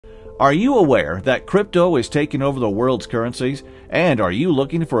Are you aware that crypto is taking over the world's currencies? And are you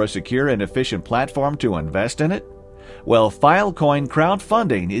looking for a secure and efficient platform to invest in it? Well, Filecoin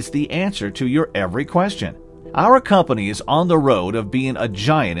crowdfunding is the answer to your every question. Our company is on the road of being a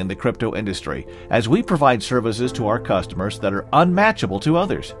giant in the crypto industry as we provide services to our customers that are unmatchable to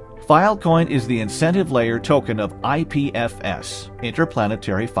others. Filecoin is the incentive layer token of IPFS,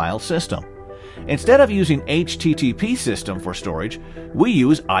 Interplanetary File System. Instead of using HTTP system for storage, we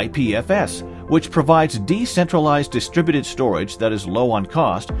use IPFS, which provides decentralized distributed storage that is low on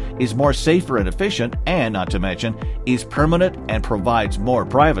cost, is more safer and efficient, and not to mention, is permanent and provides more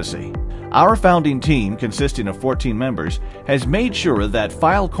privacy. Our founding team, consisting of 14 members, has made sure that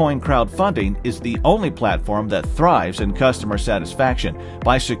Filecoin crowdfunding is the only platform that thrives in customer satisfaction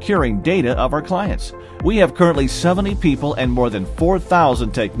by securing data of our clients. We have currently 70 people and more than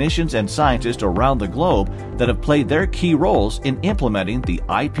 4,000 technicians and scientists around the globe that have played their key roles in implementing the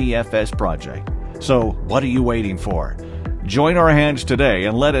IPFS project. So, what are you waiting for? Join our hands today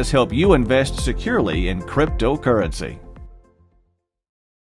and let us help you invest securely in cryptocurrency.